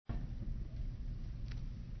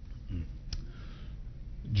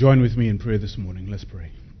Join with me in prayer this morning. Let's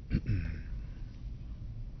pray.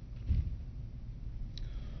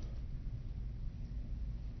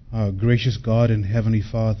 Our gracious God and Heavenly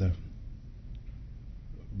Father,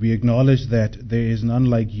 we acknowledge that there is none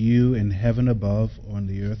like you in heaven above or on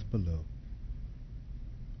the earth below.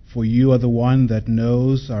 For you are the one that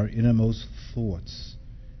knows our innermost thoughts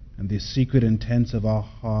and the secret intents of our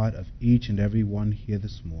heart, of each and every one here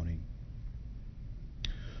this morning.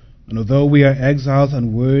 And although we are exiles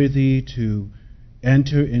unworthy to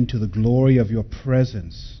enter into the glory of your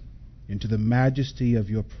presence, into the majesty of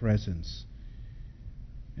your presence,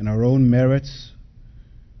 in our own merits,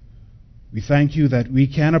 we thank you that we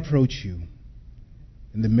can approach you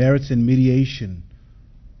in the merits and mediation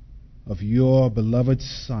of your beloved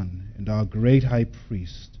Son and our great high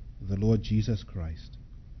priest, the Lord Jesus Christ,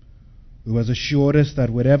 who has assured us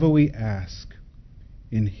that whatever we ask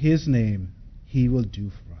in his name, he will do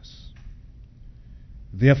for us.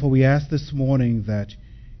 Therefore, we ask this morning that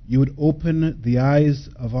you would open the eyes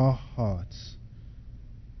of our hearts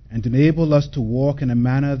and enable us to walk in a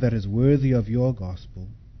manner that is worthy of your gospel,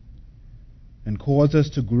 and cause us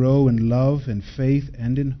to grow in love and faith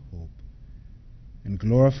and in hope, and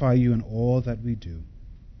glorify you in all that we do.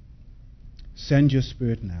 Send your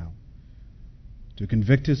Spirit now to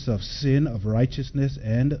convict us of sin, of righteousness,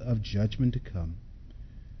 and of judgment to come,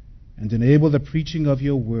 and enable the preaching of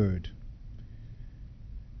your word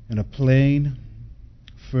in a plain,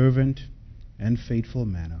 fervent, and faithful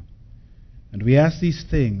manner. And we ask these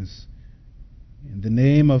things in the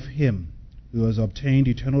name of him who has obtained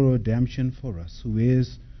eternal redemption for us, who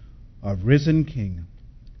is our risen King,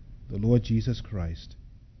 the Lord Jesus Christ.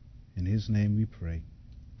 In his name we pray.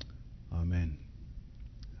 Amen.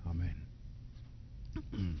 Amen.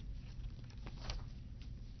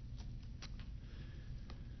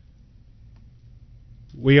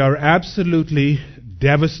 We are absolutely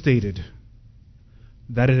devastated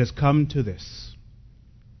that it has come to this.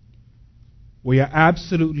 We are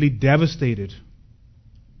absolutely devastated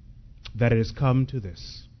that it has come to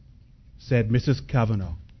this, said Mrs.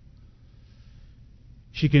 Kavanaugh.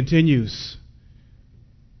 She continues,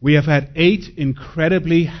 we have had 8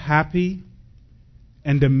 incredibly happy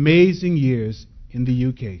and amazing years in the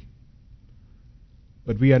UK,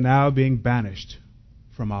 but we are now being banished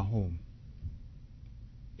from our home.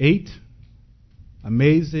 8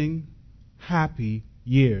 amazing, happy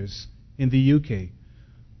years in the UK,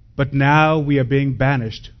 but now we are being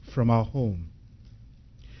banished from our home.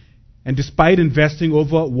 And despite investing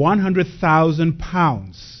over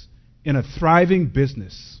 £100,000 in a thriving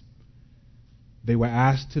business, they were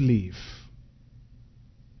asked to leave.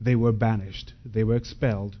 They were banished. They were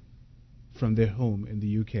expelled from their home in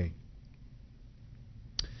the UK.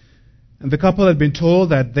 And the couple had been told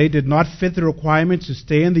that they did not fit the requirements to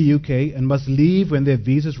stay in the UK and must leave when their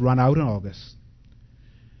visas run out in August.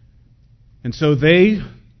 And so they,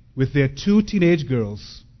 with their 2 teenage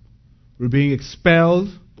girls, were being expelled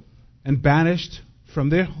and banished from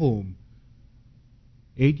their home.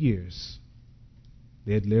 8 years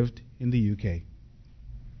they had lived in the UK.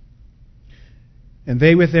 And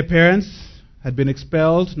they, with their parents, had been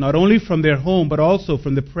expelled not only from their home, but also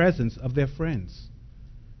from the presence of their friends.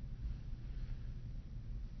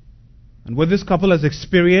 And what this couple has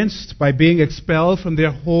experienced by being expelled from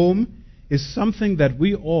their home is something that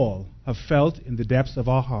we all have felt in the depths of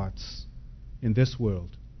our hearts in this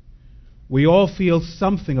world. We all feel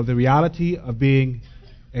something of the reality of being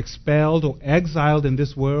expelled or exiled in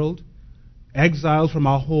this world, exiled from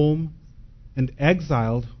our home, and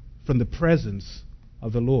exiled from the presence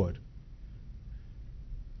of the Lord.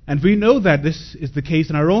 And we know that this is the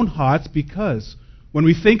case in our own hearts because when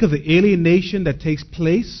we think of the alienation that takes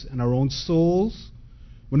place in our own souls,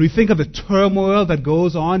 when we think of the turmoil that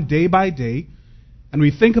goes on day by day, and we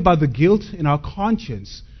think about the guilt in our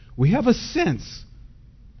conscience, we have a sense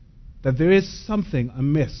that there is something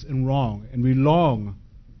amiss and wrong, and we long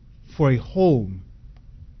for a home.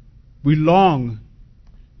 We long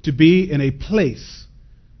to be in a place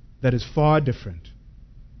that is far different.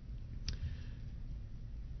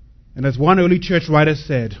 And as one early church writer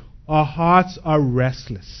said, our hearts are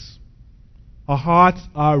restless. Our hearts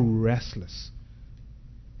are restless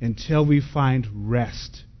until we find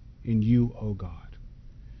rest in you, O God.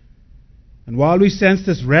 And while we sense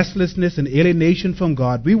this restlessness and alienation from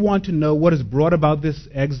God, we want to know what has brought about this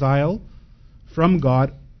exile from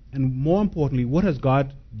God, and more importantly, what has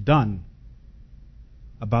God done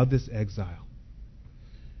about this exile.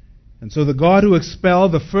 And so the God who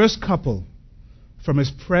expelled the first couple from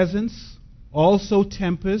his presence also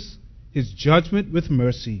tempers his judgment with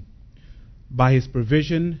mercy by his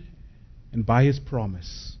provision and by his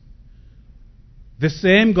promise. The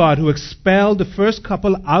same God who expelled the first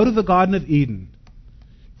couple out of the Garden of Eden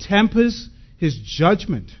tempers his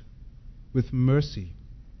judgment with mercy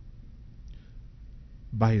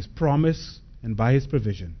by his promise and by his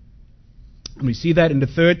provision. And we see that in the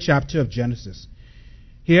 3rd chapter of Genesis.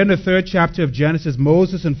 Here in the 3rd chapter of Genesis,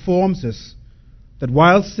 Moses informs us that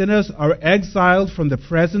while sinners are exiled from the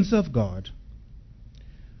presence of God,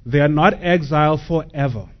 they are not exiled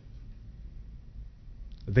forever.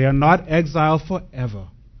 They are not exiled forever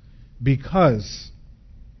because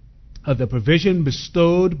of the provision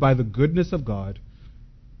bestowed by the goodness of God.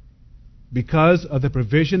 Because of the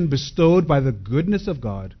provision bestowed by the goodness of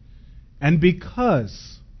God, and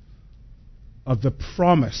because of the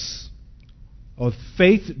promise of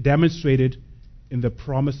faith demonstrated in the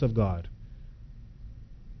promise of God.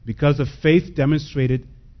 Because of faith demonstrated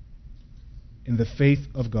in the faith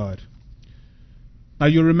of God. Now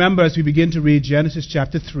you remember as we begin to read Genesis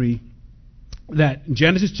chapter 3, that in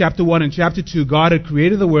Genesis chapter 1 and chapter 2, God had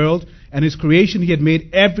created the world, and his creation he had made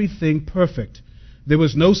everything perfect. There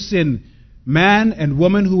was no sin. Man and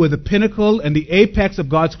woman, who were the pinnacle and the apex of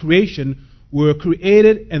God's creation, were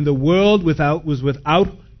created, and the world was without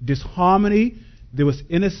disharmony. There was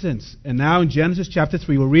innocence. And now in Genesis chapter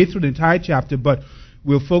 3, we'll read through the entire chapter, but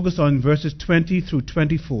we'll focus on verses 20 through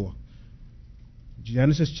 24.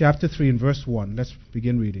 Genesis chapter 3 and verse 1. Let's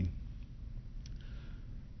begin reading.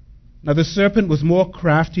 Now the serpent was more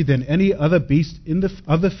crafty than any other beast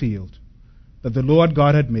of the field that the Lord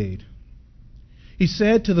God had made. He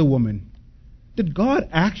said to the woman, "Did God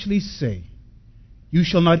actually say, 'You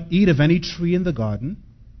shall not eat of any tree in the garden'?"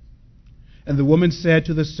 And the woman said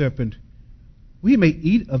to the serpent, "We may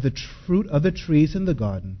eat of the fruit of the trees in the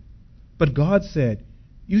garden. But God said,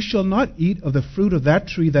 'You shall not eat of the fruit of that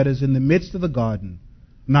tree that is in the midst of the garden,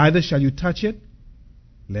 neither shall you touch it,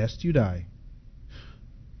 lest you die.'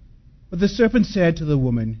 But the serpent said to the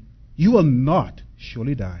woman, 'You will not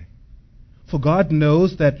surely die. For God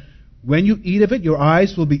knows that when you eat of it, your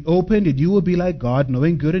eyes will be opened, and you will be like God,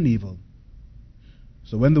 knowing good and evil.'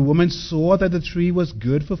 So when the woman saw that the tree was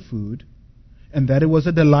good for food, and that it was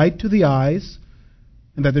a delight to the eyes,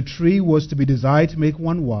 and that the tree was to be desired to make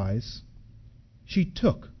one wise, she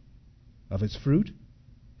took of its fruit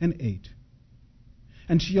and ate.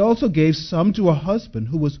 And she also gave some to her husband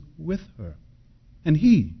who was with her, and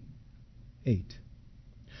he ate.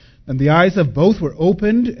 And the eyes of both were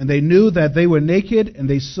opened, and they knew that they were naked, and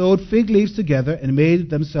they sewed fig leaves together and made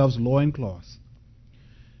themselves loincloths.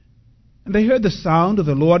 And they heard the sound of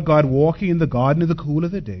the Lord God walking in the garden in the cool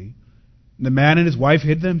of the day. And the man and his wife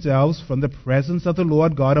hid themselves from the presence of the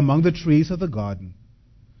Lord God among the trees of the garden.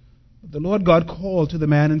 But the Lord God called to the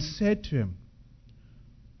man and said to him,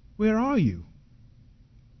 "Where are you?"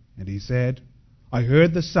 And he said, "I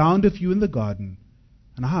heard the sound of you in the garden,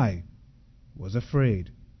 and I was afraid,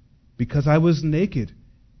 because I was naked,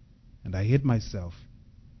 and I hid myself."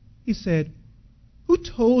 He said, "Who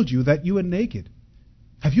told you that you were naked?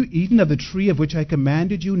 Have you eaten of the tree of which I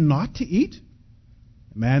commanded you not to eat?"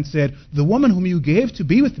 The man said, "The woman whom you gave to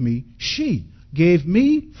be with me, she gave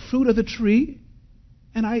me fruit of the tree,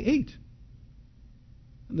 and I ate."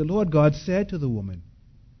 And the Lord God said to the woman,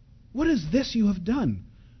 "What is this you have done?"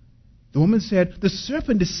 The woman said, "The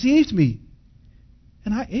serpent deceived me,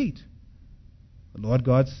 and I ate." The Lord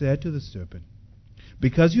God said to the serpent,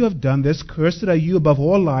 "Because you have done this, cursed are you above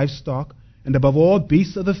all livestock and above all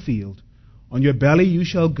beasts of the field. On your belly you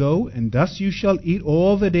shall go, and dust you shall eat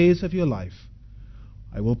all the days of your life.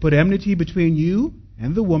 I will put enmity between you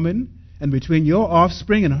and the woman, and between your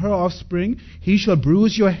offspring and her offspring. He shall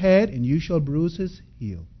bruise your head, and you shall bruise his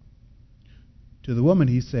heel." To the woman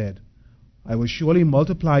he said, "I will surely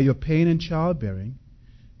multiply your pain in childbearing.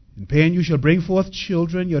 In pain you shall bring forth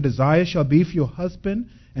children. Your desire shall be for your husband,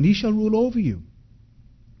 and he shall rule over you."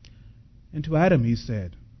 And to Adam he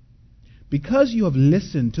said, "Because you have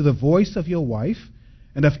listened to the voice of your wife,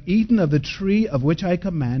 and have eaten of the tree of which I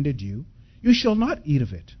commanded you, you shall not eat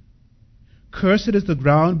of it. Cursed is the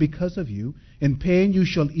ground because of you. In pain you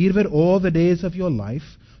shall eat of it all the days of your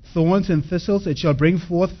life. Thorns and thistles it shall bring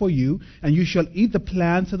forth for you, and you shall eat the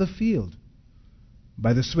plants of the field.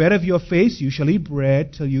 By the sweat of your face you shall eat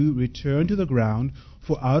bread till you return to the ground,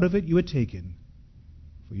 for out of it you are taken.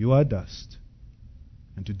 For you are dust,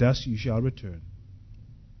 and to dust you shall return."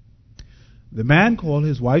 The man called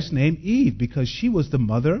his wife's name Eve, because she was the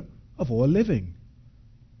mother of all living.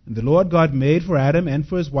 And the Lord God made for Adam and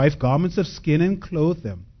for his wife garments of skin and clothed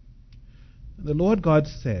them. And the Lord God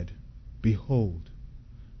said, "Behold,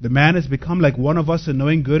 the man has become like one of us in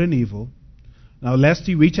knowing good and evil. Now lest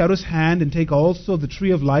he reach out his hand and take also of the tree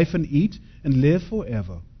of life and eat and live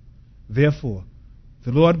forever. Therefore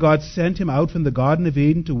The Lord God sent him out from the Garden of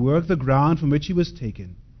Eden to work the ground from which he was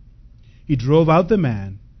taken. He drove out the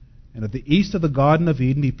man, and at the east of the Garden of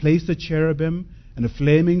Eden he placed a cherubim and a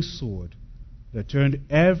flaming sword that turned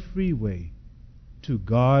every way to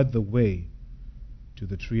guard the way to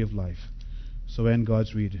the tree of life. So end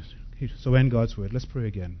God's read. So end God's word. Let's pray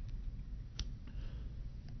again.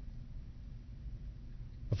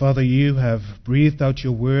 Father, you have breathed out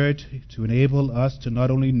your word to enable us to not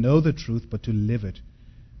only know the truth, but to live it.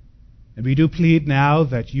 And we do plead now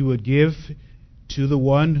that you would give to the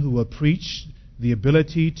one who will preach the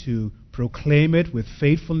ability to proclaim it with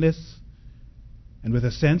faithfulness and with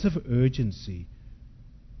a sense of urgency,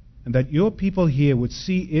 and that your people here would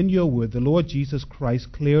see in your word the Lord Jesus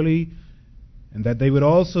Christ clearly, and that they would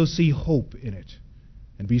also see hope in it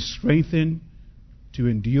and be strengthened to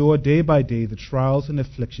endure day by day the trials and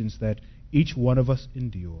afflictions that each one of us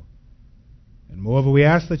endure. And moreover, we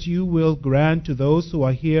ask that you will grant to those who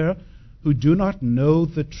are here who do not know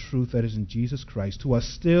the truth that is in Jesus Christ, who are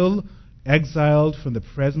still exiled from the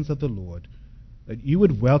presence of the Lord, that you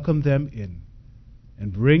would welcome them in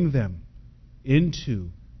and bring them into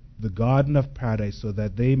the garden of paradise so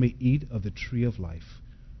that they may eat of the tree of life.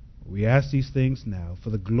 We ask these things now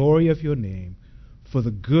for the glory of your name, for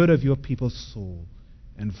the good of your people's soul,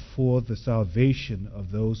 and for the salvation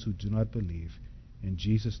of those who do not believe. In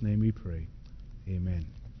Jesus' name we pray. Amen.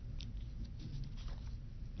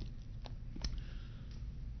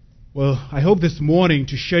 Well, I hope this morning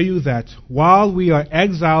to show you that while we are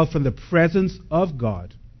exiled from the presence of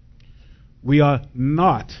God, we are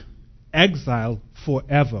not exiled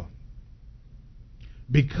forever,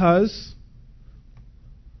 because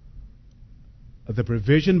of the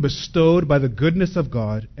provision bestowed by the goodness of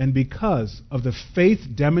God and because of the faith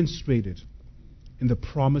demonstrated in the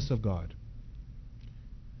promise of God.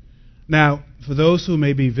 Now, for those who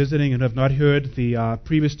may be visiting and have not heard the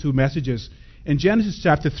previous two messages, in Genesis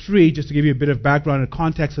chapter 3, just to give you a bit of background and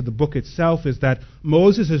context of the book itself, is that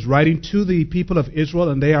Moses is writing to the people of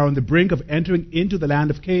Israel, and they are on the brink of entering into the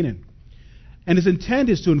land of Canaan. And his intent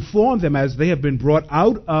is to inform them as they have been brought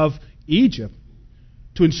out of Egypt,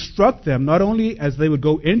 to instruct them not only as they would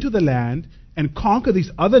go into the land and conquer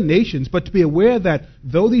these other nations, but to be aware that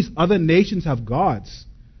though these other nations have gods,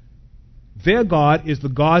 their God is the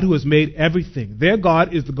God who has made everything. Their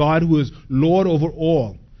God is the God who is Lord over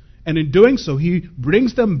all. And in doing so, he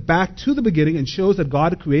brings them back to the beginning and shows that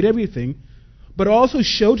God created everything, but also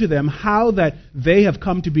show to them how that they have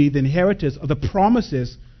come to be the inheritors of the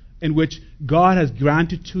promises in which God has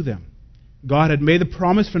granted to them. God had made the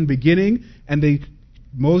promise from the beginning, and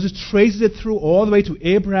Moses traces it through all the way to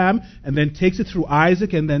Abraham, and then takes it through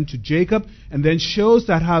Isaac, and then to Jacob, and then shows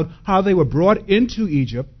that how they were brought into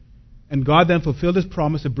Egypt, and God then fulfilled his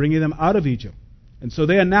promise of bringing them out of Egypt. And so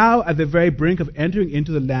they are now at the very brink of entering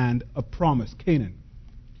into the land of promise, Canaan.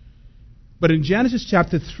 But in Genesis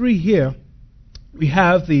chapter 3 here, we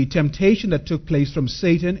have the temptation that took place from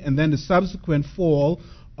Satan, and then the subsequent fall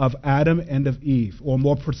of Adam and of Eve, or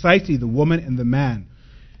more precisely, the woman and the man.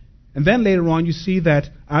 And then later on you see that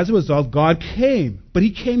as a result, God came, but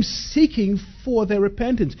he came seeking for their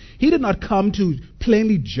repentance. He did not come to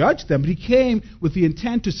plainly judge them, but he came with the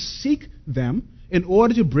intent to seek them in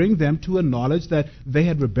order to bring them to a knowledge that they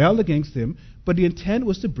had rebelled against him, but the intent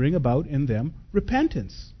was to bring about in them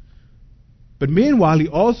repentance. But meanwhile, he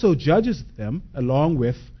also judges them along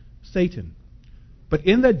with Satan. But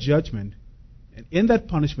in that judgment and in that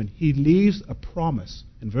punishment, he leaves a promise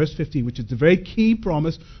in verse 15, which is the very key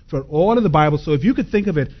promise for all of the Bible. So if you could think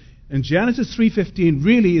of it, in Genesis 3:15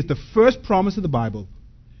 really is the first promise of the Bible,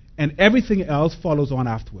 and everything else follows on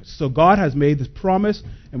afterwards. So God has made this promise,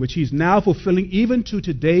 in which he's now fulfilling even to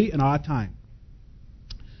today in our time.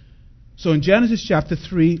 So in Genesis chapter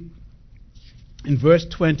 3, in verse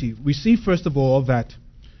 20, we see first of all that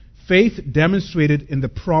faith demonstrated in the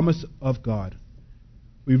promise of God.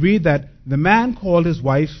 We read that the man called his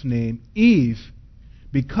wife's name Eve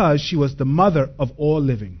because she was the mother of all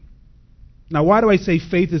living. Now, why do I say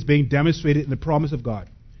faith is being demonstrated in the promise of God?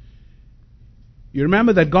 You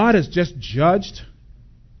remember that God has just judged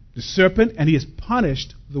the serpent and he has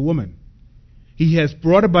punished the woman. He has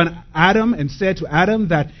brought upon Adam and said to Adam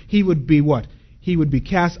that he would be what? He would be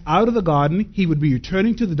cast out of the garden. He would be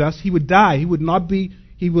returning to the dust. He would die.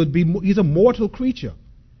 He's a mortal creature.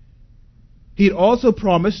 He had also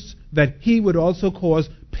promised that he would also cause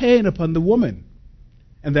pain upon the woman,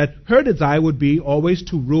 and that her desire would be always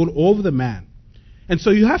to rule over the man. And so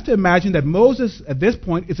you have to imagine that Moses, at this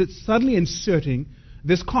point, is suddenly inserting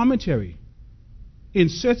this commentary. He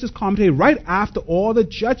inserts this commentary right after all the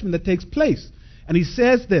judgment that takes place. And he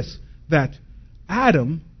says this, that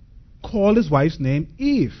Adam called his wife's name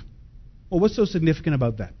Eve. Well, what's so significant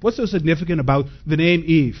about that? What's so significant about the name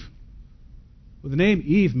Eve? Well, the name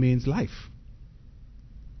Eve means life.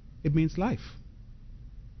 It means life.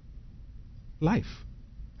 Life.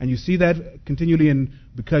 And you see that continually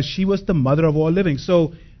because she was the mother of all living.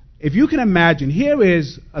 So if you can imagine, here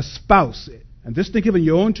is a spouse, and just think of it in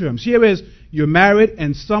your own terms. Here is, you're married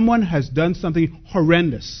and someone has done something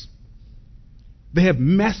horrendous. They have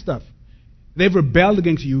messed up. They've rebelled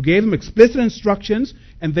against you. You gave them explicit instructions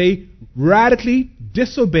and they radically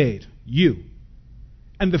disobeyed you.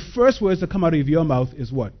 And the first words that come out of your mouth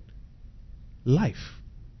is what? Life,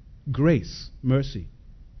 grace, mercy.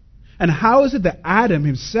 And how is it that Adam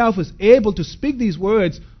himself is able to speak these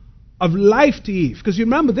words of life to Eve? Because you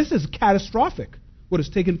remember, this is catastrophic, what has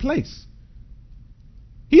taken place.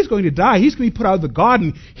 He's going to die. He's going to be put out of the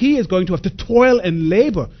garden. He is going to have to toil and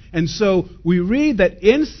labor. And so we read that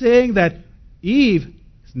in saying that Eve's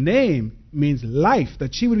name means life,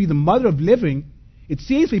 that she would be the mother of living, it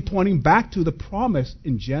seems to be pointing back to the promise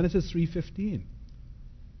in Genesis 3:15,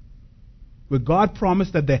 where God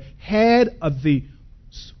promised that the head of the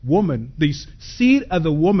woman, the seed of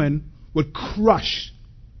the woman, would crush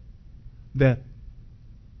the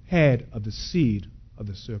head of the seed of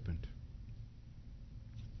the serpent.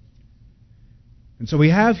 And so we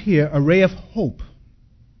have here a ray of hope.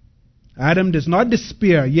 Adam does not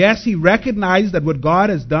despair. Yes, he recognizes that what God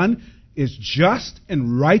has done is just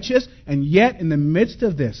and righteous, and yet in the midst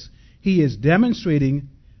of this, he is demonstrating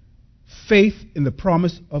faith in the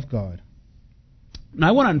promise of God. Now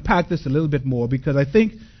I want to unpack this a little bit more because I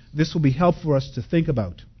think this will be helpful for us to think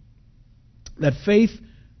about. That faith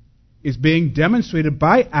is being demonstrated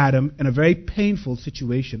by Adam in a very painful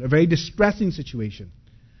situation, a very distressing situation.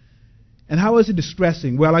 And how is it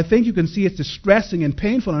distressing? Well, I think you can see it's distressing and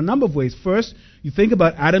painful in a number of ways. First, you think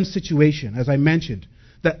about Adam's situation, as I mentioned,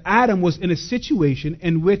 that Adam was in a situation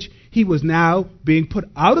in which he was now being put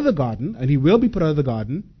out of the garden, and he will be put out of the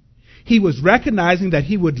garden. He was recognizing that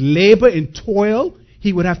he would labor and toil.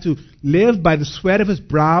 He would have to live by the sweat of his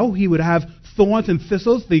brow. He would have thorns and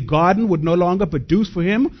thistles. The garden would no longer produce for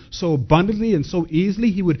him so abundantly and so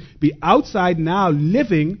easily. He would be outside now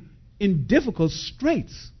living in difficult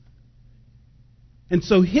straits. And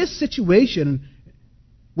so his situation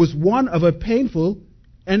was one of a painful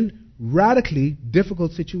and radically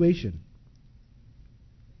difficult situation.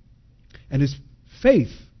 And his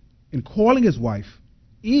faith in calling his wife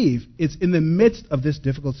Eve is in the midst of this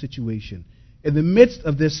difficult situation, in the midst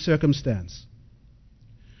of this circumstance.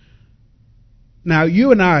 Now,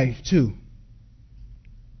 you and I, too,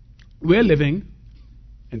 we're living,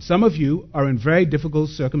 and some of you are in very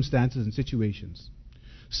difficult circumstances and situations.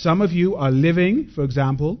 Some of you are living, for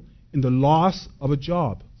example, in the loss of a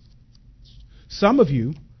job. Some of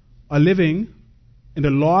you are living in the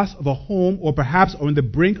loss of a home, or perhaps are on the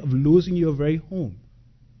brink of losing your very home.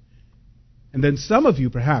 And then some of you,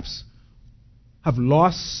 perhaps, have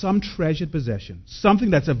lost some treasured possession, something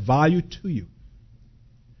that's of value to you.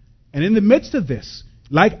 And in the midst of this,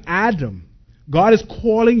 like Adam, God is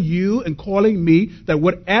calling you and calling me that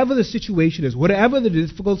whatever the situation is, whatever the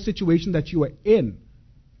difficult situation that you are in,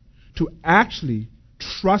 to actually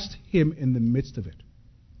trust Him in the midst of it.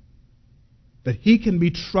 That He can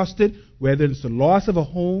be trusted, whether it's the loss of a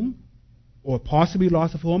home or possibly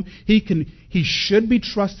loss of home. He should be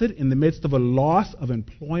trusted in the midst of a loss of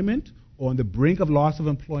employment, or on the brink of loss of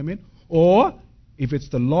employment, or if it's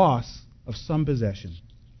the loss of some possession.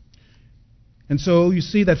 And so you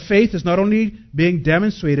see that faith is not only being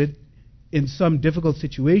demonstrated in some difficult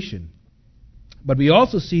situation, but we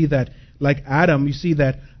also see that, like Adam, you see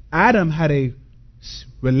that Adam had a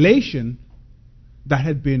relation that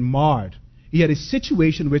had been marred. He had a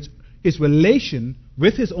situation which his relation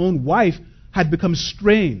with his own wife had become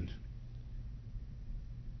strained.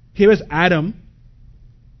 Here is Adam,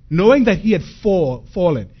 knowing that he had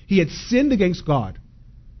fallen. He had sinned against God.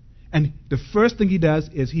 And the first thing he does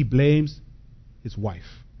is he blames his wife.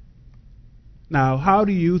 Now, how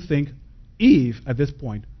do you think Eve, at this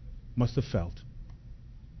point, must have felt?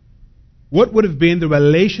 What would have been the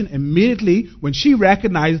relation immediately when she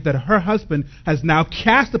recognized that her husband has now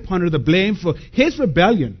cast upon her the blame for his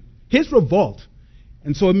rebellion, his revolt?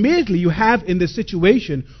 And so immediately you have in this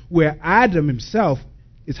situation where Adam himself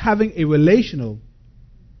is having a relational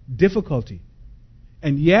difficulty.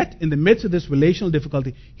 And yet, in the midst of this relational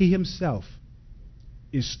difficulty, he himself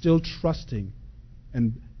is still trusting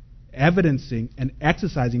and evidencing and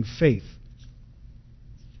exercising faith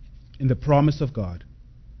in the promise of God.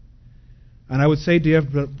 And I would say, dear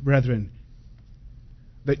brethren,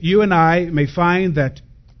 that you and I may find that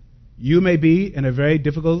you may be in a very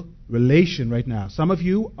difficult relation right now. Some of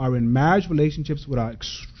you are in marriage relationships which are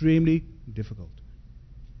extremely difficult.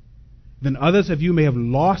 Then others of you may have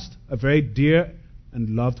lost a very dear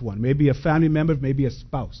and loved one, maybe a family member, maybe a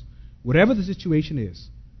spouse. Whatever the situation is,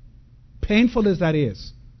 painful as that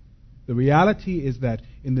is, the reality is that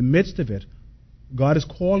in the midst of it, God is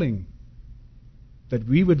calling that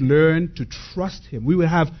we would learn to trust Him. We would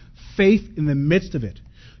have faith in the midst of it.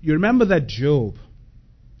 You remember that Job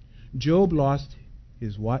lost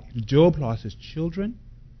his wife. Job lost his children.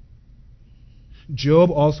 Job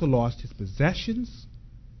also lost his possessions.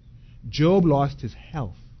 Job lost his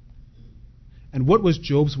health. And what was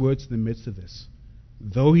Job's words in the midst of this?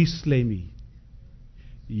 Though he slay me,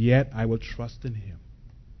 yet I will trust in Him.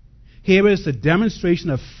 Here is a demonstration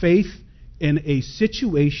of faith in a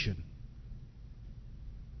situation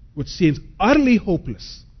which seems utterly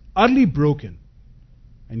hopeless, utterly broken,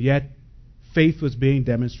 and yet faith was being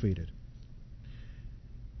demonstrated.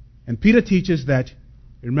 And Peter teaches that,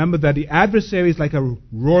 remember that the adversary is like a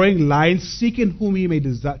roaring lion seeking whom he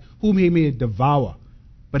may devour.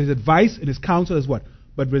 But his advice and his counsel is what?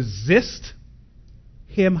 But resist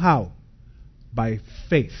him how? By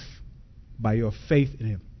faith. By your faith in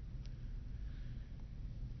Him.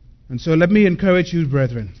 And so let me encourage you,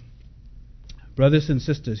 brethren, brothers and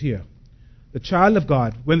sisters here. The child of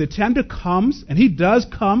God, when the tempter comes, and he does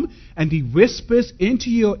come, and he whispers into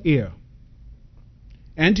your ear,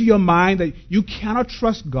 and to your mind that you cannot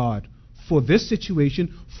trust God for this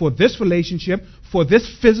situation, for this relationship, for this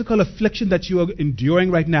physical affliction that you are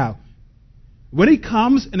enduring right now. When he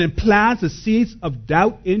comes and implants the seeds of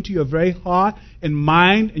doubt into your very heart and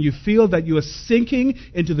mind, and you feel that you are sinking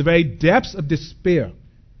into the very depths of despair,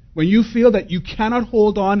 when you feel that you cannot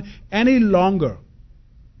hold on any longer,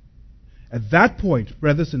 at that point,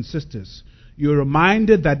 brothers and sisters, you're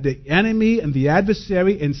reminded that the enemy and the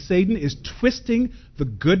adversary and Satan is twisting the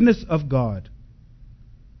goodness of God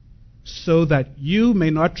so that you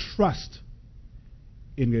may not trust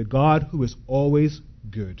in a God who is always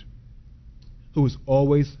good, who is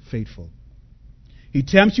always faithful. He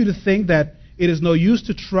tempts you to think that it is no use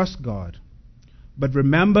to trust God. But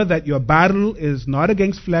remember that your battle is not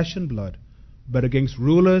against flesh and blood, but against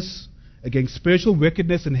rulers, against spiritual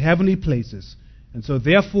wickedness in heavenly places. And so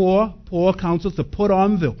therefore, Paul counsels to put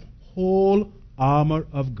on the whole armor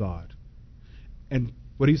of God. And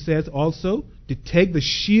what he says also, to take the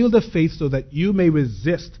shield of faith so that you may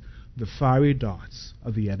resist the fiery darts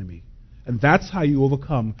of the enemy. And that's how you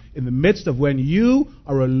overcome in the midst of when you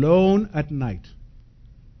are alone at night.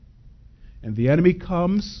 And the enemy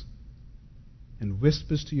comes and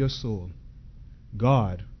whispers to your soul,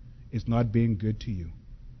 God is not being good to you.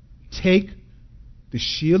 Take the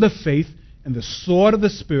shield of faith and the sword of the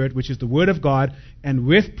Spirit, which is the Word of God, and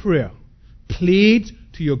with prayer, plead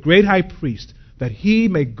to your great high priest that he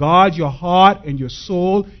may guard your heart and your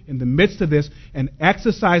soul in the midst of this, and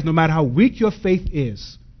exercise, no matter how weak your faith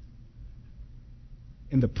is,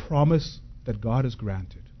 in the promise that God has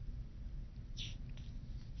granted.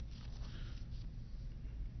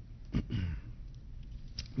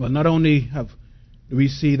 Well, not only do we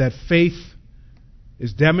see that faith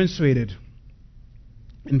is demonstrated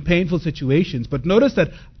in painful situations, but notice that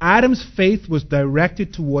Adam's faith was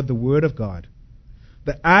directed toward the Word of God.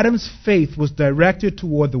 That Adam's faith was directed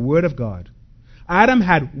toward the Word of God. Adam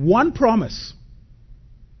had one promise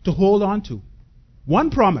to hold on to. One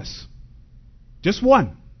promise. Just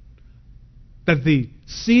one. That the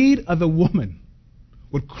seed of the woman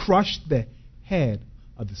would crush the head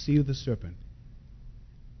of the seed of the serpent.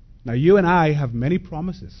 Now you and I have many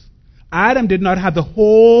promises. Adam did not have the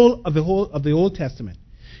whole of the Old Testament.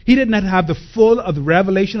 He did not have the full of the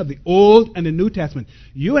revelation of the Old and the New Testament.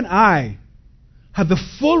 You and I have the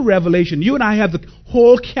full revelation. You and I have the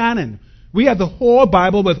whole canon. We have the whole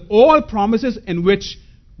Bible with all promises, in which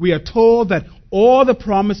we are told that all the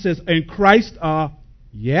promises in Christ are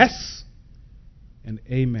yes and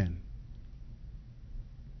amen.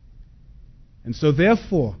 And so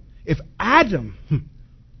therefore, if Adam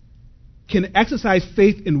can exercise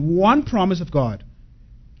faith in one promise of God,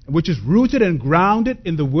 which is rooted and grounded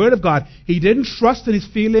in the Word of God, he didn't trust in his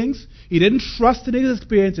feelings, he didn't trust in his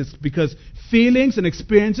experiences, because feelings and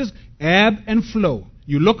experiences ebb and flow.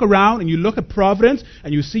 You look around and you look at providence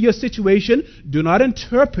and you see your situation. Do not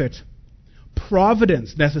interpret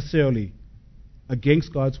providence necessarily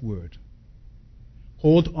against God's Word.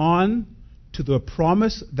 Hold on to the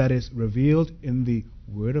promise that is revealed in the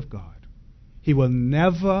Word of God. He will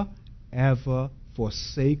never, ever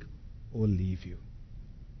forsake or leave you.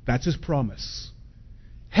 That's His promise.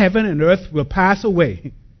 Heaven and earth will pass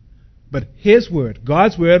away, but His Word,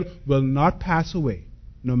 God's Word, will not pass away,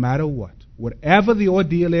 no matter what Whatever the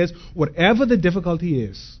ordeal is, whatever the difficulty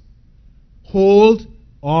is, hold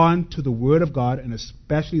on to the Word of God, and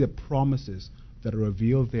especially the promises that are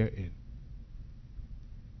revealed therein.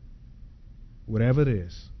 Whatever it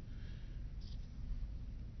is.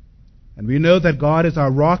 And we know that God is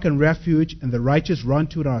our rock and refuge, and the righteous run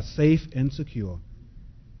to it and are safe and secure.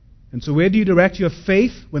 And so where do you direct your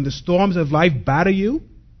faith when the storms of life batter you?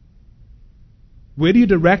 Where do you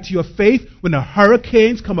direct your faith when the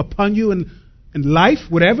hurricanes come upon you in life,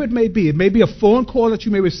 whatever it may be? It may be a phone call that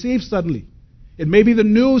you may receive suddenly. It may be the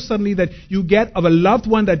news suddenly that you get of a loved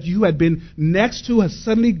one that you had been next to has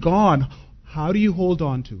suddenly gone. How do you hold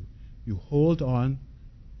on to? You hold on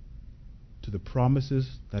to the promises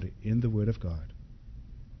that are in the Word of God.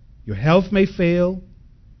 Your health may fail.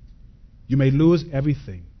 You may lose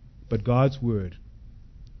everything. But God's Word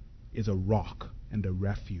is a rock and a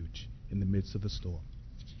refuge in the midst of the storm.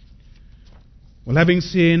 Well, having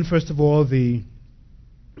seen, first of all, the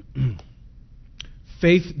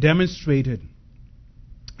faith demonstrated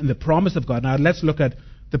in the promise of God, now let's look at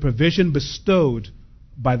the provision bestowed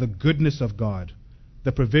by the goodness of God.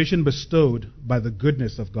 The provision bestowed by the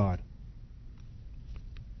goodness of God.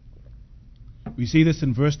 We see this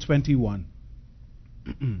in verse 21.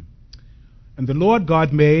 And the Lord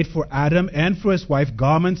God made for Adam and for his wife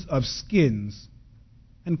garments of skins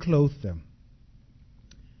and clothed them.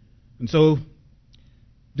 And so,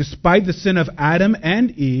 despite the sin of Adam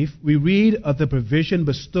and Eve, we read of the provision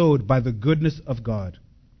bestowed by the goodness of God.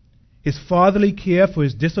 His fatherly care for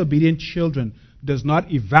his disobedient children does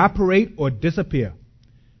not evaporate or disappear.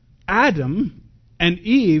 Adam and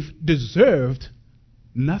Eve deserved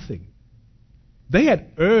nothing. They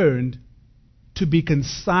had earned to be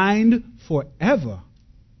consigned forever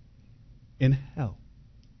in hell.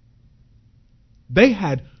 They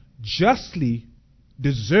had justly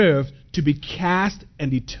deserved to be cast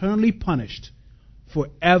and eternally punished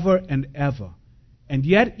forever and ever. And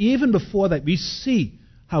yet, even before that, we see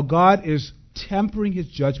how God is tempering his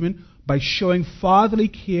judgment by showing fatherly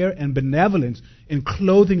care and benevolence in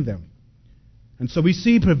clothing them. And so we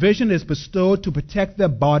see provision is bestowed to protect their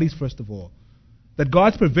bodies, first of all. That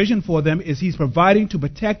God's provision for them is he's providing to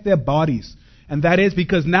protect their bodies. And that is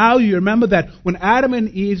because now you remember that when Adam and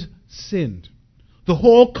Eve sinned, the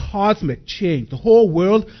whole cosmic changed. The whole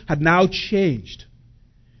world had now changed.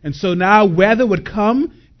 And so now weather would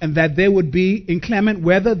come, and that there would be inclement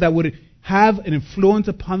weather that would have an influence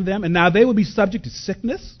upon them. And now they would be subject to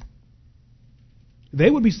sickness. They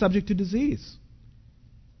would be subject to disease.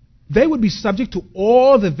 They would be subject to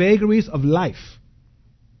all the vagaries of life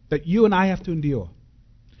that you and I have to endure.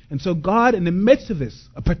 And so God, in the midst of this,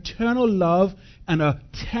 a paternal love and a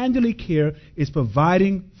tenderly care, is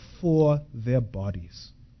providing for their bodies.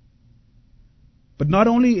 But not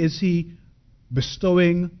only is he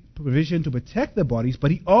bestowing provision to protect their bodies,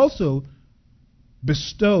 but he also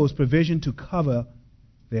bestows provision to cover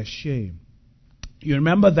their shame. You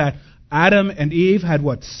remember that Adam and Eve had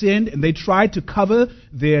sinned, and they tried to cover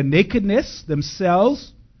their nakedness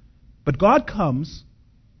themselves. But God comes,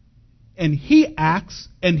 and he acts,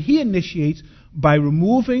 and he initiates by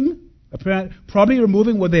probably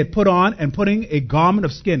removing what they had put on and putting a garment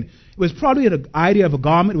of skin. It was probably an idea of a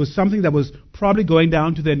garment. It was something that was probably going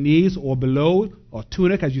down to their knees or below, or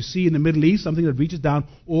tunic, as you see in the Middle East, something that reaches down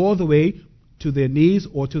all the way to their knees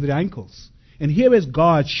or to their ankles. And here is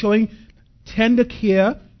God showing tender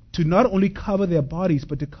care to not only cover their bodies,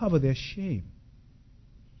 but to cover their shame.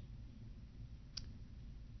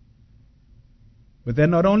 But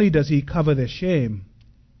then not only does he cover their shame,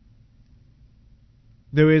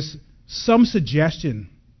 there is some suggestion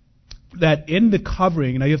that in the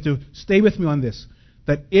covering, now you have to stay with me on this,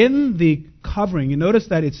 that in the covering, you notice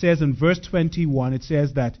that it says in verse 21, it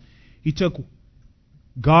says that he took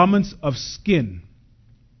garments of skin.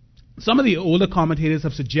 Some of the older commentators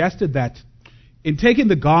have suggested that in taking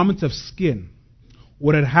the garments of skin,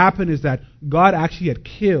 what had happened is that God actually had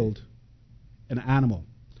killed an animal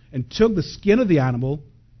and took the skin of the animal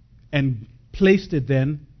and placed it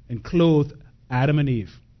then and clothed Adam and Eve.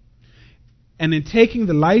 And in taking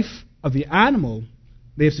the life of the animal,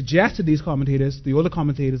 they have suggested, these commentators, the older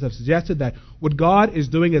commentators have suggested that what God is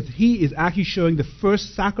doing is he is actually showing the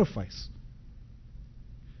first sacrifice.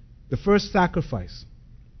 The first sacrifice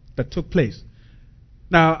that took place.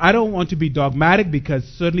 Now, I don't want to be dogmatic because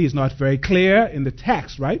certainly it's not very clear in the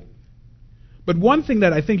text, right? But one thing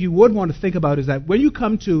that I think you would want to think about is that when you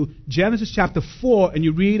come to Genesis chapter 4 and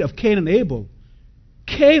you read of Cain and Abel,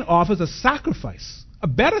 Cain offers a sacrifice, a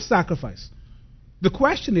better sacrifice. The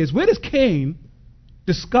question is, where does Cain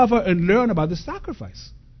discover and learn about the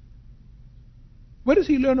sacrifice? Where does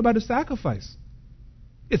he learn about the sacrifice?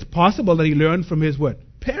 It's possible that he learned from his what?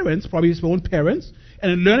 Parents, probably his own parents.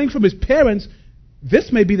 And in learning from his parents,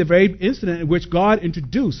 this may be the very incident in which God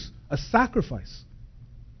introduced a sacrifice.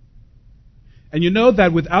 And you know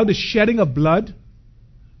that without the shedding of blood,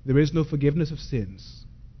 there is no forgiveness of sins.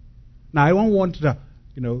 Now, I don't want to,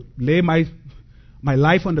 lay my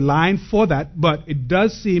life on the line for that, but it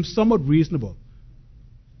does seem somewhat reasonable.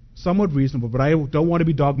 But I don't want to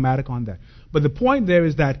be dogmatic on that. But the point there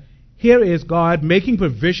is that here is God making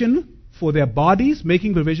provision for their bodies,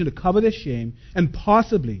 making provision to cover their shame, and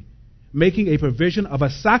possibly making a provision of a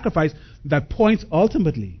sacrifice that points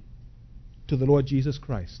ultimately to the Lord Jesus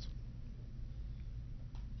Christ.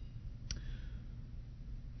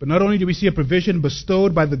 But not only do we see a provision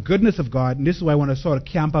bestowed by the goodness of God, and this is why I want to sort of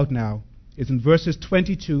camp out now, is in verses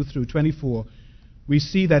 22 through 24, we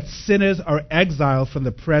see that sinners are exiled from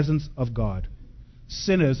the presence of God.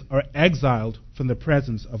 Sinners are exiled from the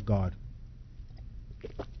presence of God.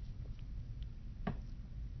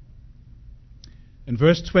 In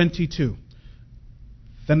verse 22,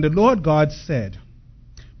 then the Lord God said,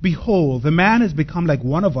 behold, the man has become like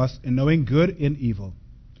one of us in knowing good and evil.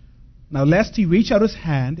 Now lest he reach out his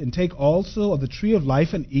hand and take also of the tree of life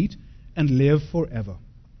and eat and live forever.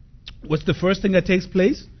 What's the first thing that takes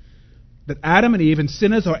place? That Adam and Eve and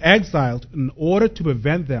sinners are exiled in order to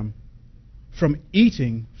prevent them from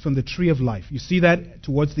eating from the tree of life. You see that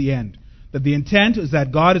towards the end. That the intent is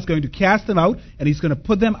that God is going to cast them out and he's going to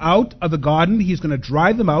put them out of the garden. He's going to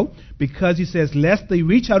drive them out because he says, lest they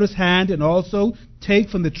reach out his hand and also take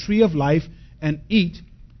from the tree of life and eat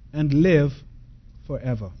and live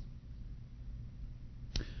forever.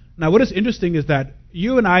 Now, what is interesting is that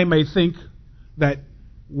you and I may think that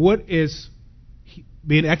what is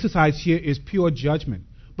being exercised here is pure judgment.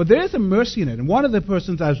 But there is a mercy in it. And one of the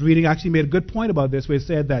persons I was reading actually made a good point about this, where he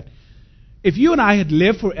said that if you and I had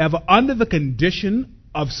lived forever under the condition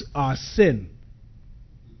of our sin,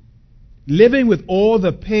 living with all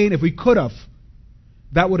the pain, if we could have,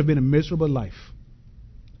 that would have been a miserable life.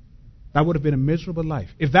 That would have been a miserable life.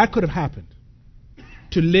 If that could have happened.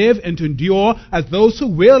 To live and to endure as those who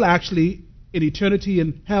will actually, in eternity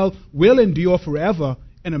in hell, will endure forever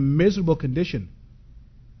in a miserable condition.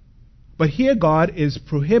 But here God is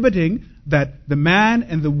prohibiting that the man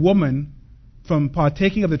and the woman from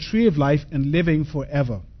partaking of the tree of life and living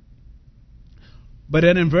forever. But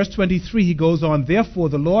then in verse 23 he goes on, therefore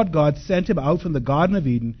the Lord God sent him out from the Garden of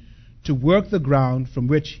Eden to work the ground from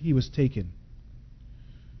which he was taken.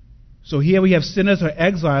 So here we have sinners or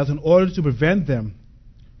exiles in order to prevent them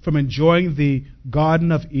from enjoying the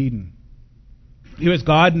Garden of Eden. Here is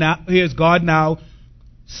God now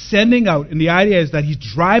sending out, and the idea is that he's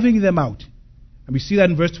driving them out. And we see that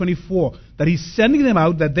in verse 24, that he's sending them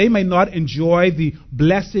out that they may not enjoy the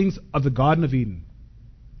blessings of the Garden of Eden.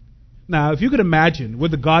 Now, if you could imagine what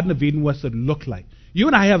the Garden of Eden was to look like, you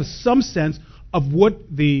and I have some sense of what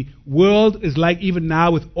the world is like even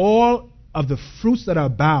now with all of the fruits that are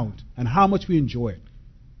abound and how much we enjoy it.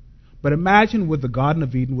 But imagine what the Garden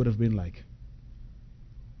of Eden would have been like.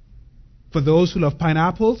 For those who love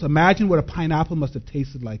pineapples, imagine what a pineapple must have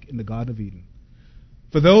tasted like in the Garden of Eden.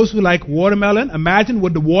 For those who like watermelon, imagine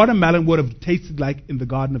what the watermelon would have tasted like in the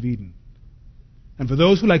Garden of Eden. And for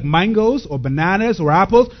those who like mangoes or bananas or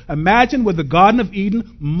apples, imagine what the Garden of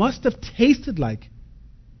Eden must have tasted like.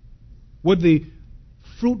 What the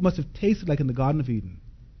fruit must have tasted like in the Garden of Eden.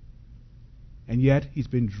 And yet, he's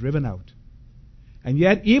been driven out. And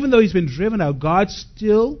yet, even though he's been driven out, God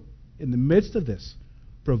still, in the midst of this,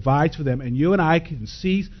 provides for them. And you and I can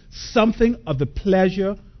see something of the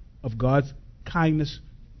pleasure of God's kindness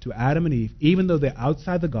to Adam and Eve, even though they're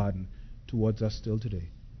outside the garden, towards us still today.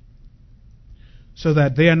 So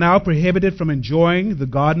that they are now prohibited from enjoying the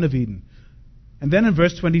Garden of Eden. And then in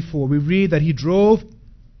verse 24, we read that he drove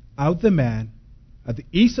out the man at the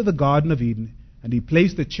east of the Garden of Eden, and he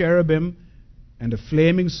placed the cherubim and a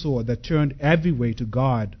flaming sword that turned every way to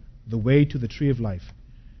guard the way to the tree of life.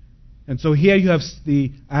 And so here you have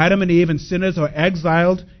the Adam and Eve and sinners are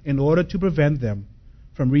exiled in order to prevent them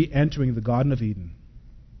from re-entering the Garden of Eden.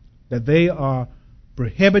 That they are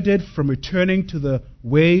prohibited from returning to the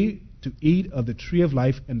way to eat of the tree of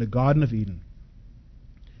life in the Garden of Eden.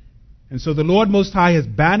 And so the Lord Most High has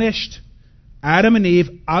banished Adam and Eve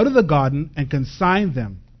out of the garden and consigned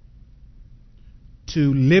them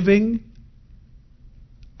to living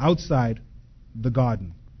outside the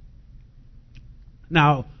garden.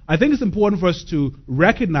 Now, I think it's important for us to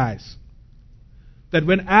recognize that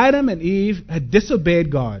when Adam and Eve had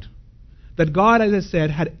disobeyed God, that God, as I said,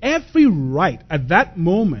 had every right at that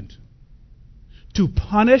moment to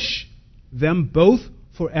punish them both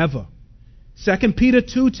forever. 2 Peter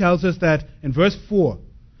 2 tells us that in verse 4,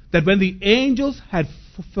 that when the angels had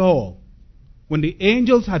when the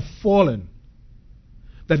angels had fallen,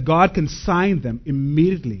 that God consigned them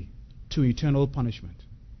immediately to eternal punishment.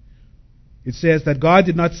 It says that God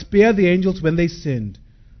did not spare the angels when they sinned,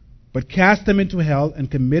 but cast them into hell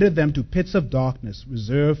and committed them to pits of darkness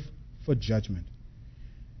reserved for judgment.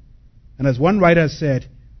 And as one writer has said,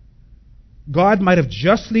 God might have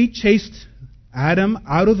justly chased Adam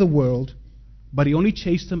out of the world, but he only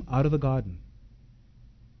chased him out of the garden.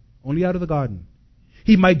 Only out of the garden.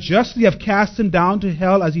 He might justly have cast him down to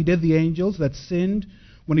hell as he did the angels that sinned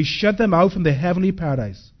when he shut them out from the heavenly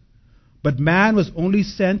paradise. But man was only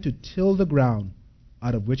sent to till the ground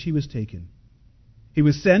out of which he was taken. He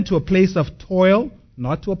was sent to a place of toil,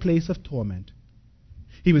 not to a place of torment.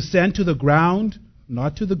 He was sent to the ground,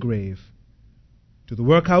 not to the grave. To the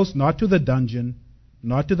workhouse, not to the dungeon,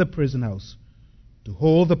 not to the prison house. To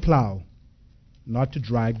hold the plow, not to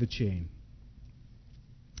drag the chain.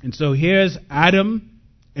 And so here's Adam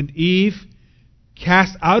and Eve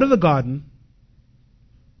cast out of the garden,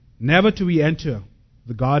 never to re-enter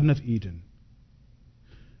the Garden of Eden.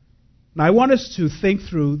 Now I want us to think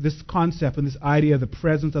through this concept and this idea of the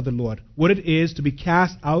presence of the Lord, what it is to be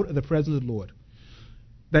cast out of the presence of the Lord.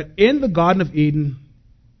 That in the Garden of Eden,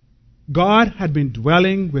 God had been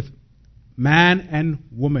dwelling with man and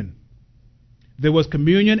woman. There was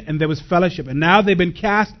communion and there was fellowship, and now they've been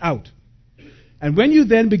cast out. And when you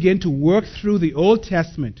then begin to work through the Old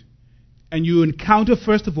Testament, and you encounter,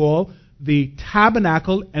 first of all, the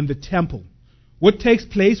tabernacle and the temple. What takes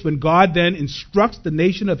place when God then instructs the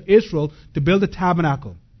nation of Israel to build a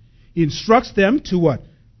tabernacle? He instructs them to what?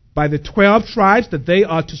 By the 12 tribes that they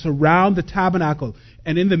are to surround the tabernacle.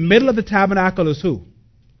 And in the middle of the tabernacle is who?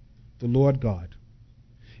 The Lord God.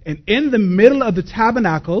 And in the middle of the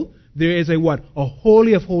tabernacle, there is a what? A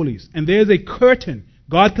holy of holies. And there is a curtain.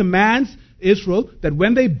 God commands Israel that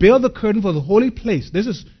when they build the curtain for the holy place, this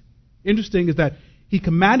is interesting, is that he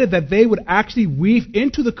commanded that they would actually weave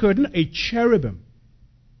into the curtain a cherubim.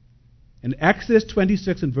 In Exodus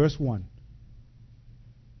 26 and verse 1.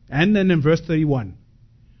 And then in verse 31.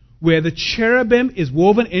 Where the cherubim is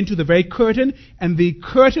woven into the very curtain, and the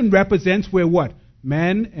curtain represents where what?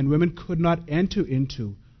 Men and women could not enter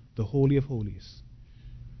into the Holy of Holies.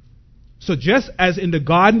 So just as in the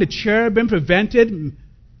garden the cherubim prevented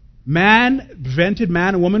man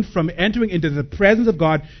and woman from entering into the presence of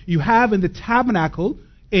God, you have in the tabernacle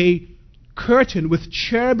a curtain with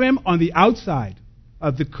cherubim on the outside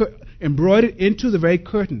of the embroidered into the very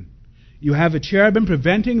curtain. You have a cherubim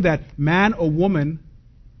preventing that man or woman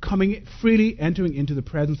freely entering into the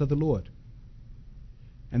presence of the Lord.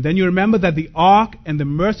 And then you remember that the ark and the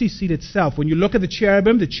mercy seat itself, when you look at the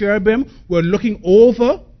cherubim were looking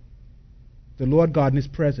over the Lord God in his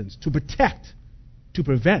presence to protect, to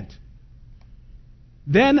prevent.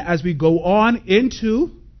 Then as we go on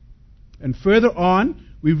into and further on,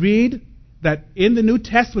 we read that in the New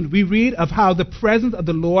Testament we read of how the presence of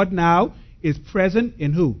the Lord now is present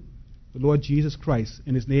in who? The Lord Jesus Christ.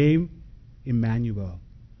 In his name, Emmanuel.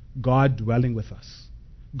 God dwelling with us.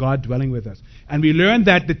 God dwelling with us. And we learn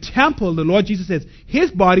that the temple, the Lord Jesus says,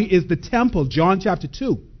 his body is the temple, John chapter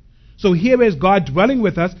 2. So here is God dwelling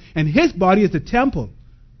with us, and his body is the temple.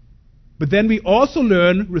 But then we also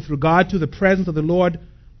learn with regard to the presence of the Lord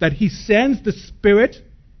that he sends the Spirit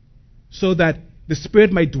so that the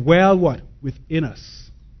Spirit might dwell what? Within us.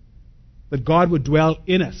 That God would dwell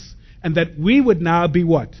in us. And that we would now be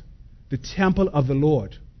what? The temple of the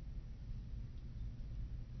Lord.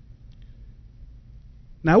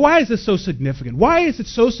 Now, why is this so significant? Why is it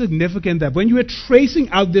so significant that when you are tracing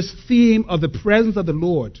out this theme of the presence of the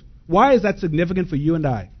Lord, why is that significant for you and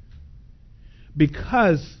I?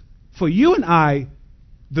 Because for you and I,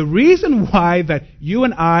 the reason why that you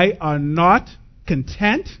and I are not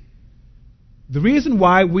content, the reason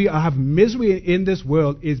why we have misery in this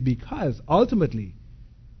world is because ultimately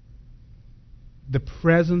the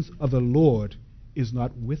presence of the Lord is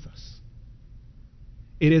not with us.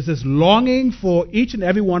 It is this longing for each and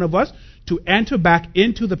every one of us to enter back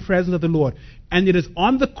into the presence of the Lord. And it is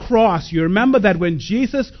on the cross. You remember that when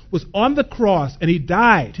Jesus was on the cross and he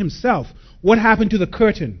died himself, what happened to the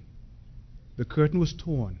curtain? The curtain was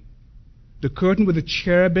torn. The curtain with the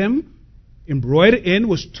cherubim embroidered in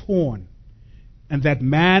was torn. And that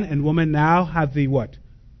man and woman now have the what?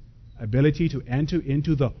 Ability to enter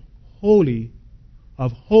into the Holy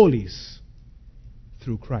of Holies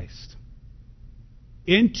through Christ.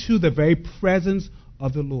 Into the very presence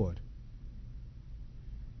of the Lord.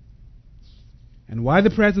 And why the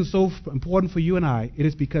presence is so important for you and I? It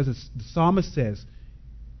is because the psalmist says,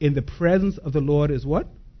 in the presence of the Lord is what?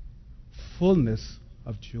 Fullness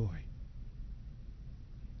of joy.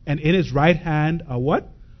 And in his right hand are what?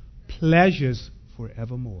 Pleasures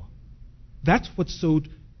forevermore. That's what's so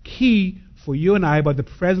key for you and I about the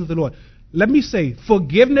presence of the Lord. Let me say,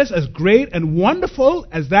 forgiveness, as great and wonderful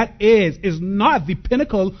as that is not the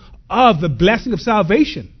pinnacle of the blessing of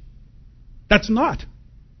salvation. That's not.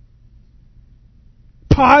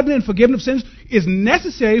 Pardon and forgiveness of sins is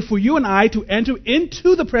necessary for you and I to enter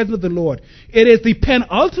into the presence of the Lord. It is the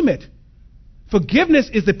penultimate. Forgiveness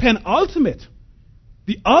is the penultimate.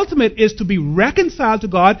 The ultimate is to be reconciled to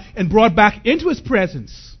God and brought back into His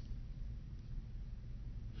presence,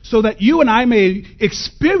 so that you and I may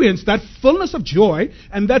experience that fullness of joy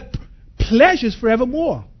and that pleasures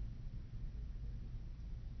forevermore.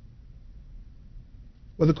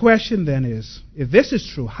 Well, the question then is, if this is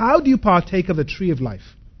true, how do you partake of the tree of life?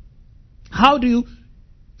 How do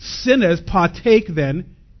sinners partake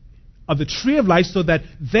then of the tree of life so that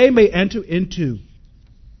they may enter into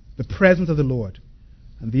the presence of the Lord?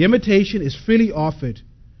 And the invitation is freely offered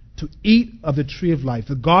to eat of the tree of life.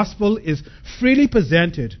 The gospel is freely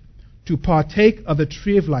presented to partake of the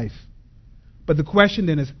tree of life. But the question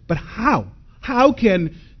then is, but how? How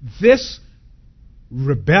can this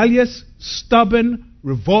rebellious, stubborn,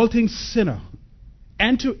 revolting sinner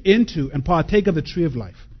enter into and partake of the tree of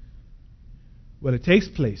life? Well, it takes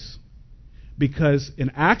place because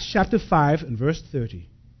in Acts chapter 5 and verse 30,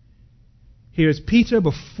 here's Peter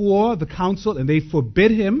before the council, and they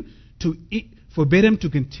forbid him to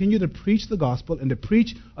continue to preach the gospel and to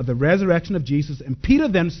preach of the resurrection of Jesus. And Peter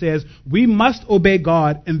then says, we must obey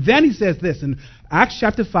God. And then he says this in Acts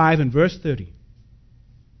chapter 5 and verse 30.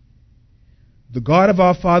 The God of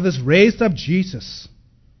our fathers raised up Jesus,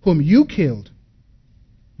 whom you killed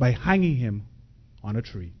by hanging him on a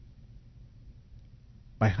tree.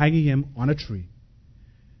 By hanging him on a tree.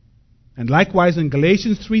 And likewise in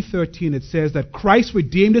Galatians 3:13 it says that Christ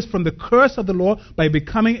redeemed us from the curse of the law by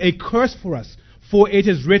becoming a curse for us. For it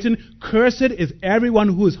is written, cursed is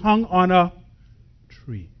everyone who is hung on a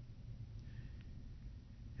tree.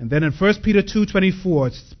 And then in 1 Peter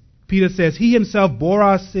 2:24, Peter says, he himself bore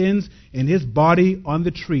our sins in his body on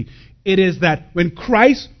the tree. It is that when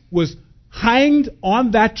Christ was hanged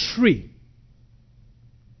on that tree,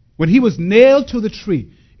 when he was nailed to the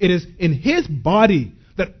tree, it is in his body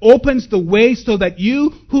that opens the way so that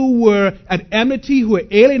you who were at enmity, who were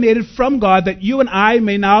alienated from God, that you and I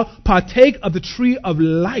may now partake of the tree of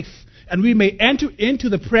life, and we may enter into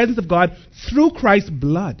the presence of God through Christ's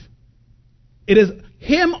blood. It is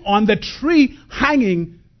him on the tree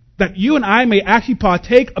hanging that you and I may actually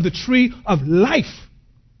partake of the tree of life.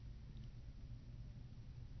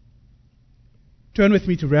 Turn with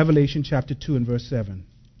me to Revelation chapter 2 and verse 7.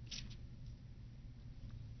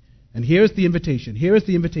 And here's the invitation. Here is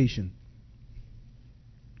the invitation.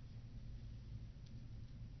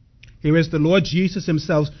 Here is the Lord Jesus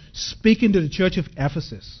himself speaking to the church of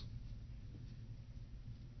Ephesus.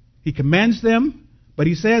 He commends them, but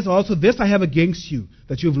he says also, this I have against you,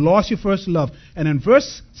 that you've lost your first love. And in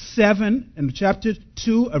verse 7 in chapter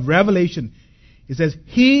 2 of Revelation, it says,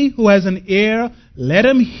 he who has an ear, let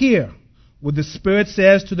him hear what the Spirit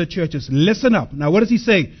says to the churches. Listen up. Now what does he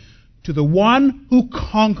say? To the one who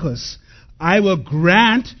conquers, I will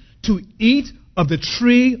grant to eat of the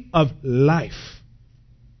tree of life,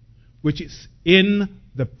 which is in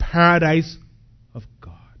the paradise of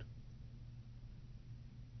God.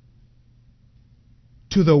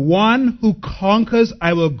 To the one who conquers,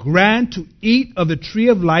 I will grant to eat of the tree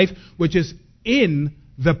of life, which is in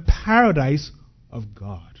the paradise of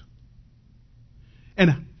God.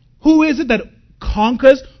 And who is it that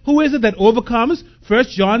conquers? Who is it that overcomes? 1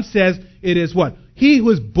 John says it is what? He who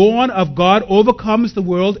is born of God overcomes the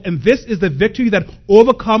world, and this is the victory that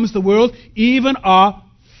overcomes the world, even our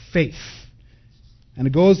faith. And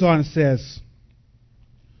it goes on and says,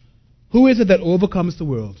 who is it that overcomes the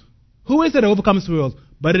world? Who is it that overcomes the world?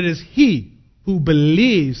 But it is he who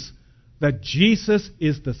believes that Jesus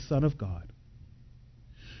is the Son of God.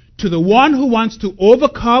 To the one who wants to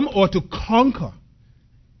overcome or to conquer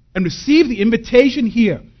and receive the invitation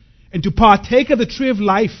here and to partake of the tree of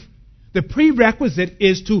life, the prerequisite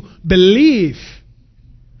is to believe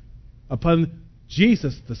upon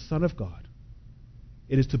Jesus, the Son of God.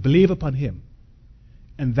 It is to believe upon him.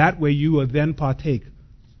 And that way you will then partake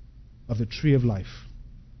of the tree of life.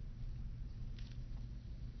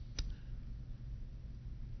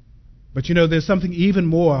 But you know, there's something even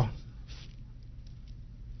more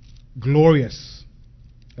glorious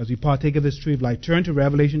as we partake of this tree of life. Turn to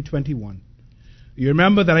Revelation 21. You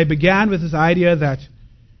remember that I began with this idea that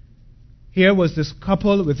here was this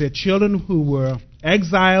couple with their children who were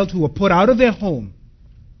exiled, who were put out of their home.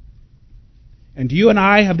 And you and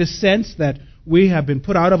I have this sense that we have been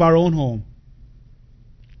put out of our own home.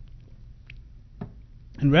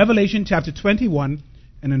 In Revelation chapter 21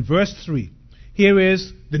 and in verse 3, here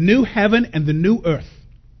is the new heaven and the new earth.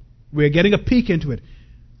 We're getting a peek into it.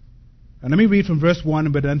 And let me read from verse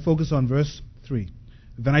 1, but then focus on verse 3.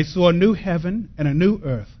 Then I saw a new heaven and a new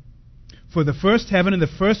earth. For the first heaven and the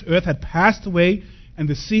first earth had passed away, and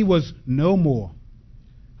the sea was no more.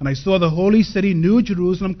 And I saw the holy city, New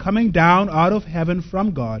Jerusalem, coming down out of heaven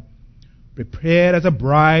from God, prepared as a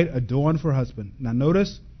bride adorned for her husband. Now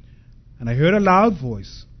notice, and I heard a loud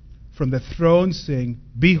voice from the throne saying,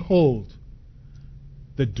 Behold,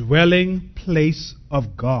 the dwelling place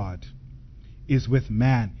of God is with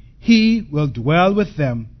man. He will dwell with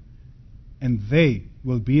them, and they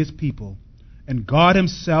will be his people, and God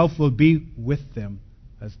himself will be with them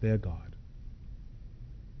as their God.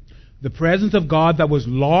 The presence of God that was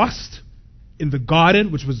lost in the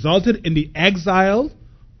garden, which resulted in the exile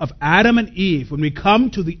of Adam and Eve. When we come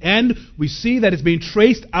to the end, we see that it's being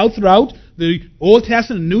traced out throughout the Old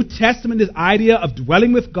Testament and New Testament, this idea of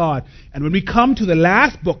dwelling with God. And when we come to the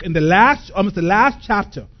last book, in almost the last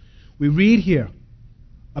chapter, we read here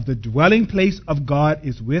of the dwelling place of God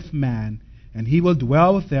is with man, and he will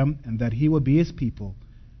dwell with them, and that he will be his people,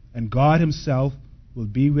 and God himself will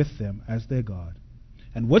be with them as their God.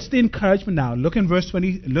 And what's the encouragement now? Look in verse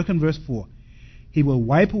 20, look in verse 4. He will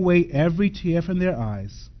wipe away every tear from their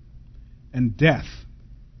eyes, and death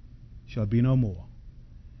shall be no more.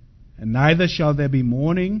 And neither shall there be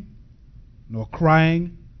mourning, nor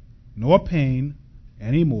crying, nor pain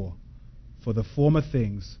any more, for the former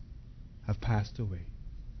things have passed away.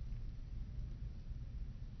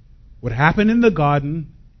 What happened in the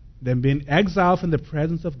garden, them being exiled from the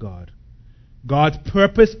presence of God, God's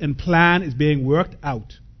purpose and plan is being worked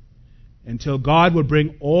out until God will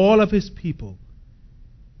bring all of his people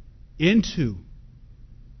into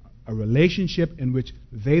a relationship in which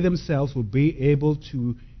they themselves will be able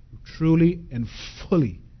to truly and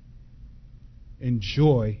fully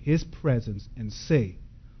enjoy his presence and say,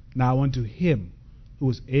 now unto him who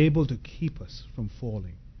is able to keep us from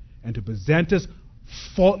falling and to present us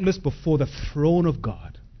faultless before the throne of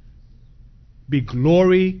God, be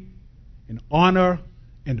glory and honor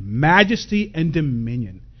and majesty and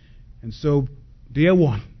dominion. And so, dear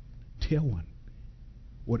one,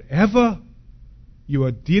 whatever you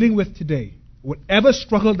are dealing with today, whatever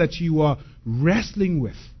struggle that you are wrestling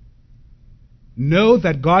with, know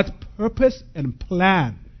that God's purpose and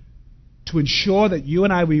plan to ensure that you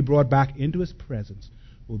and I will be brought back into his presence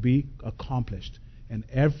will be accomplished, and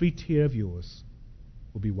every tear of yours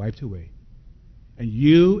will be wiped away. And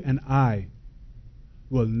you and I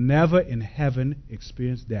will never in heaven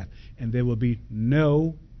experience death, and there will be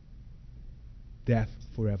no death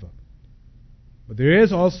forever. But there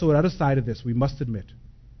is also another side of this, we must admit.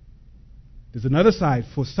 There's another side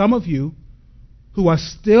for some of you who are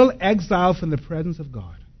still exiled from the presence of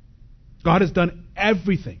God. God has done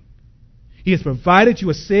everything. He has provided you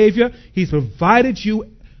a Savior. He's provided you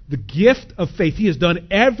the gift of faith. He has done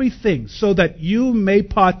everything so that you may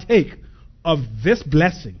partake of this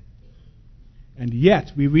blessing. And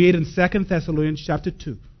yet, we read in 2 Thessalonians chapter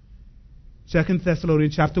 2, 2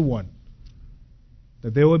 Thessalonians chapter 1,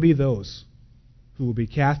 that there will be those who will be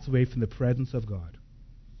cast away from the presence of God.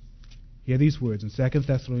 Hear these words in 2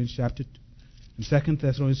 Thessalonians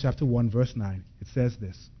chapter 1, verse 9. It says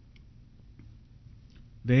this: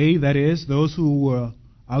 They, that is, those who were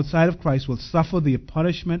outside of Christ, will suffer the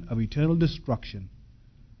punishment of eternal destruction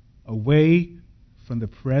away from the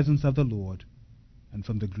presence of the Lord and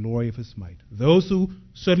from the glory of his might. Those who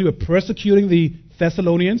certainly were persecuting the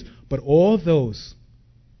Thessalonians, but all those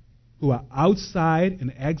who are outside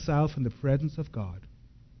and exiled from the presence of God,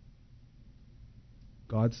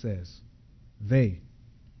 God says, they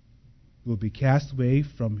will be cast away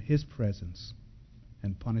from his presence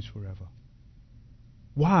and punished forever.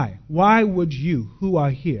 Why? Why would you, who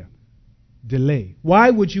are here, delay? Why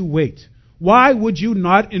would you wait? Why would you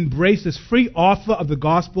not embrace this free offer of the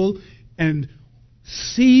gospel and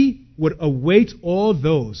see what awaits all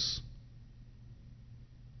those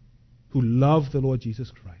who love the Lord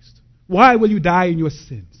Jesus Christ? Why will you die in your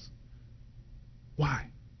sins? Why?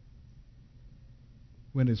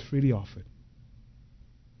 When it's freely offered.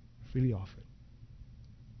 Freely offered.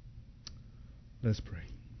 Let's pray.